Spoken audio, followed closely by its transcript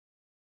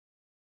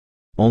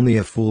Only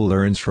a fool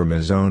learns from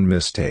his own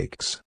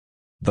mistakes.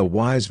 The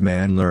wise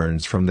man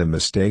learns from the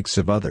mistakes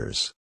of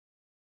others.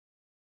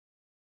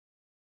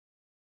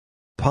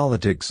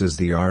 Politics is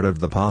the art of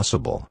the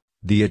possible,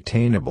 the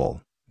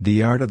attainable,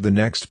 the art of the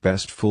next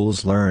best.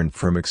 Fools learn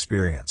from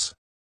experience.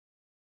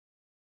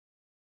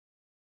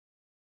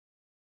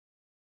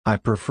 I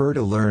prefer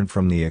to learn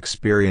from the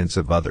experience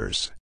of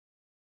others.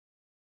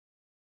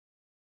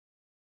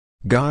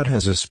 God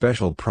has a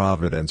special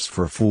providence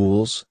for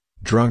fools,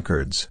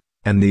 drunkards,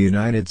 and the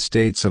United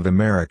States of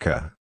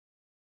America.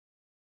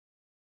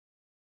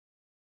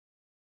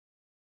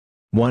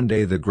 One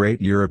day the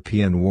great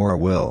European war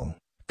will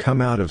come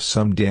out of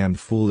some damn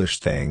foolish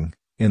thing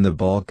in the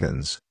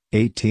Balkans,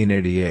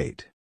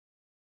 1888.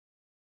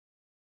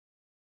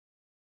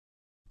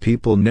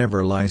 People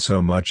never lie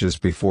so much as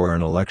before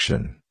an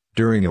election,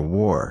 during a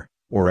war,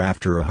 or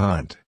after a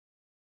hunt.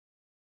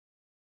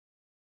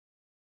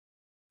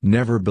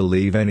 Never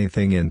believe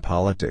anything in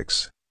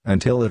politics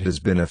until it has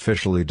been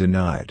officially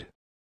denied.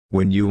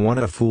 When you want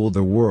to fool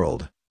the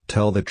world,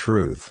 tell the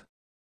truth.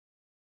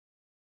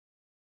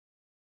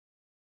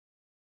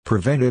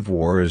 Preventive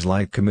war is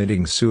like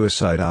committing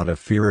suicide out of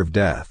fear of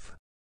death.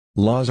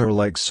 Laws are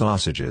like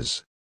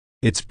sausages.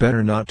 It's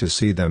better not to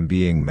see them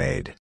being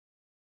made.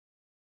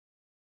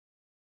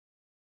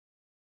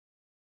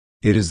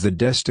 It is the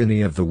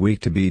destiny of the weak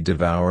to be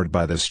devoured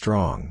by the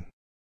strong.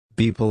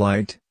 Be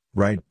polite,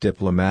 write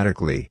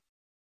diplomatically.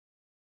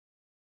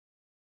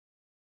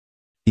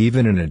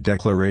 Even in a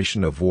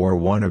declaration of war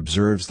one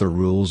observes the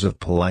rules of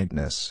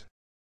politeness.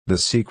 The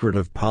secret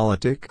of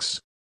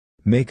politics?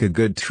 Make a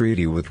good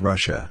treaty with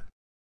Russia.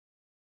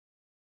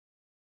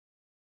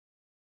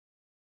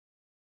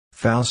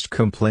 Faust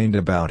complained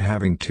about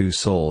having two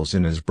souls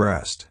in his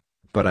breast,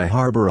 but I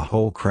harbor a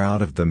whole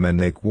crowd of them and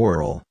they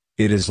quarrel.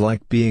 It is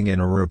like being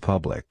in a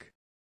republic.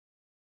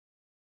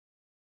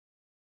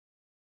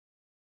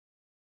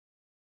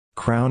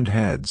 Crowned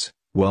heads,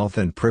 wealth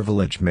and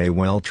privilege may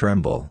well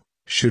tremble,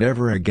 should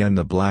ever again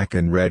the black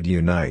and red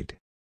unite.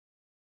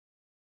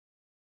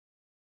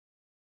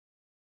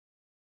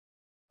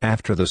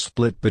 After the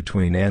split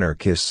between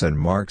anarchists and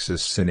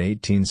Marxists in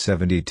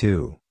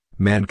 1872,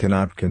 man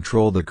cannot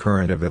control the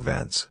current of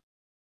events.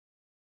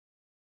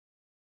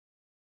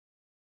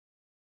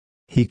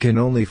 He can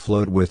only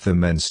float with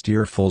them and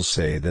steer. Fools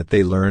say that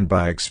they learn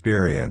by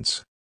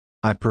experience.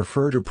 I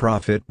prefer to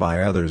profit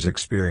by others'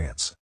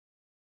 experience.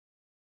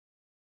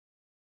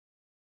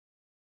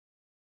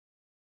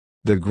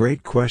 The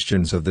great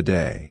questions of the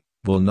day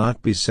will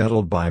not be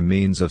settled by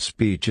means of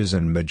speeches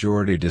and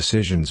majority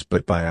decisions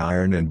but by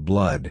iron and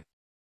blood.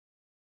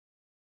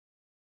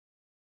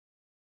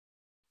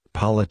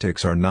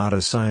 Politics are not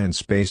a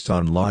science based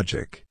on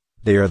logic,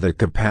 they are the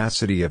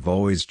capacity of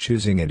always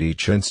choosing at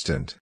each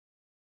instant.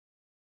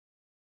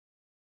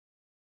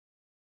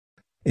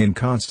 In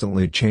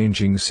constantly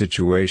changing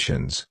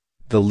situations,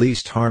 the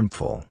least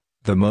harmful,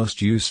 the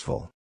most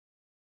useful.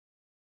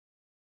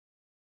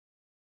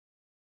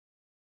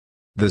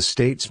 The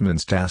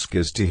statesman's task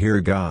is to hear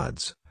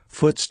God's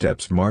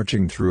footsteps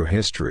marching through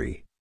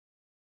history,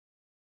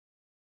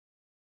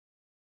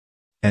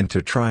 and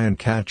to try and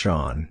catch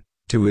on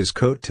to his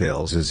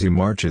coattails as he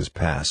marches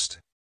past.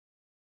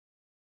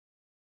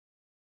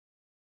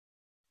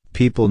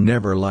 People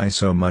never lie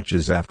so much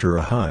as after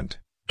a hunt,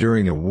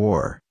 during a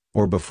war,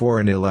 or before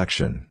an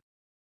election.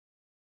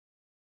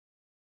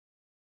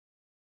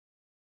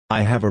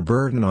 I have a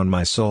burden on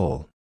my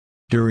soul.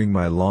 During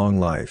my long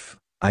life,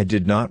 I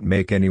did not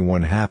make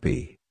anyone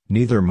happy,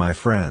 neither my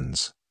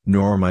friends,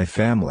 nor my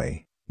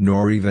family,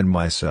 nor even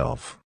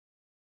myself.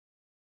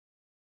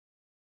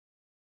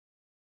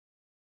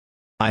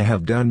 I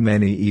have done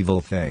many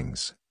evil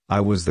things.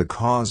 I was the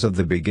cause of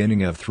the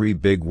beginning of 3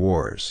 big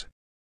wars.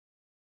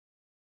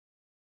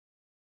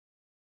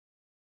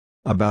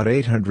 About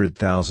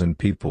 800,000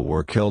 people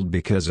were killed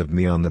because of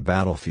me on the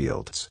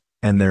battlefields,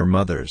 and their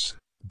mothers,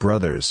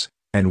 brothers,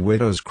 and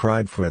widows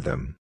cried for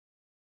them.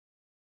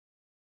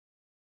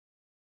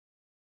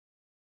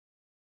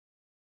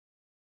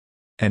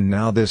 And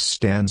now this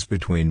stands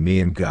between me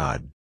and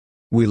God.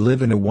 We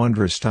live in a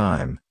wondrous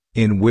time,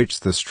 in which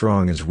the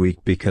strong is weak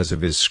because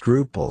of his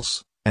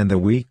scruples, and the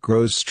weak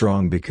grows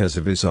strong because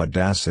of his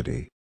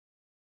audacity.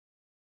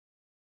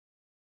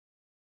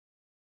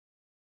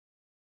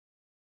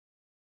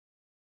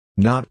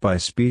 Not by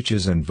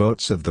speeches and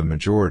votes of the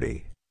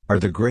majority, are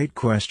the great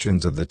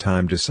questions of the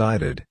time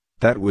decided.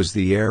 That was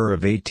the era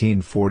of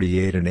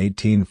 1848 and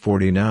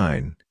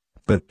 1849,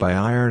 but by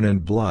iron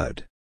and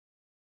blood.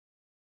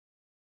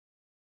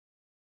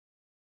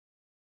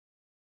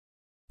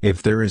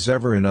 If there is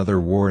ever another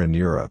war in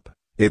Europe,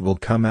 it will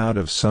come out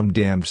of some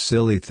damned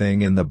silly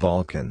thing in the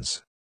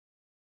Balkans.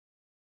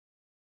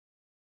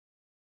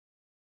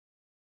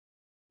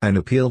 An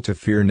appeal to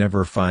fear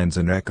never finds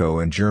an echo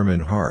in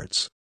German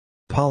hearts.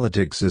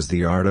 Politics is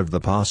the art of the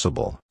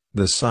possible,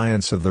 the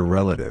science of the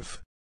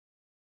relative.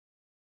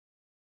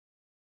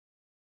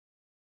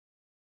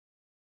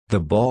 The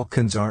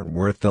Balkans aren't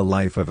worth the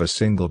life of a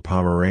single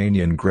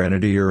Pomeranian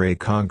grenadier. A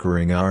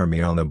conquering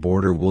army on the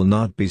border will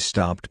not be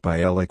stopped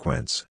by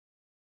eloquence.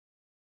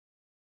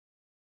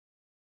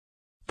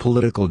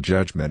 Political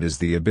judgment is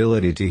the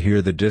ability to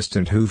hear the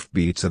distant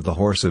hoofbeats of the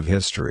horse of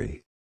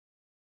history.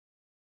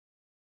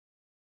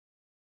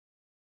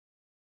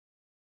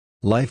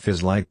 Life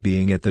is like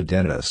being at the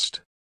dentist.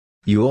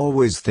 You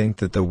always think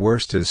that the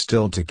worst is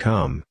still to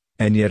come,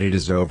 and yet it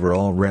is over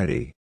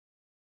already.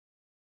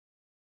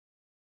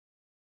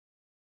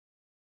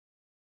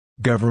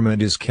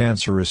 Government is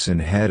cancerous in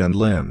head and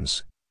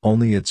limbs,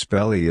 only its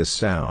belly is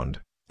sound,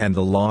 and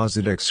the laws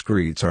it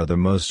excretes are the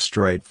most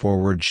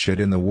straightforward shit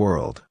in the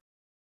world.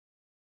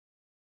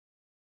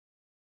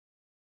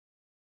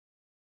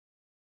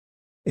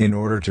 In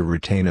order to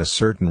retain a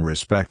certain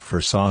respect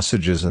for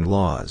sausages and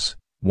laws,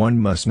 one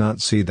must not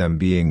see them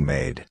being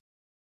made.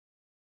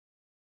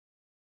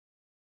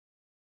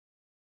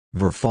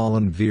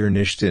 Verfallen wir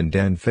nicht in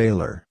den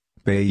Fehler,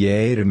 bei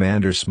jedem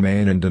anders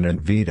meinen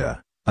und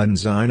wieder, an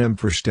seinem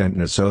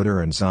Verständnis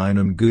oder an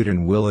seinem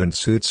guten Willen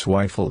zu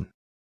zweifeln.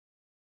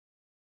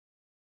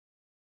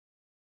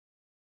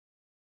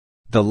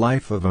 The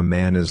life of a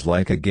man is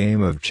like a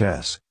game of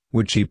chess,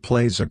 which he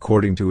plays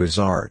according to his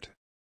art.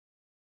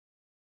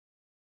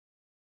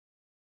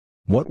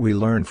 What we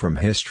learn from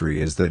history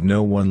is that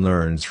no one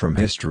learns from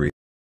history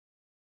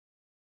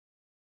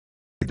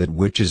that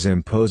which is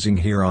imposing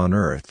here on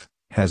earth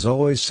has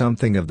always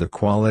something of the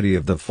quality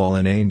of the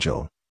fallen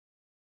angel,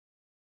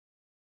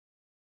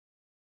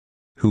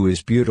 who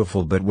is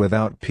beautiful but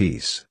without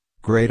peace,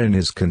 great in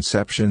his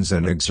conceptions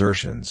and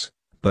exertions,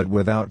 but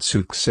without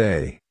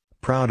success,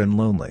 proud and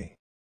lonely.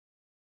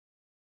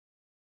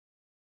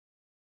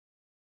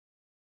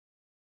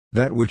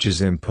 That which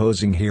is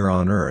imposing here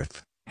on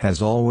earth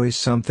has always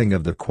something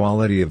of the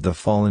quality of the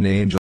fallen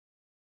angel,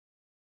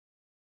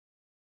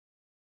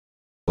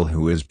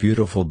 who is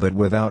beautiful but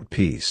without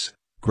peace,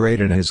 great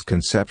in his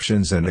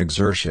conceptions and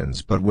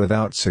exertions but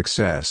without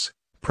success,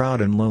 proud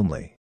and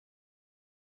lonely.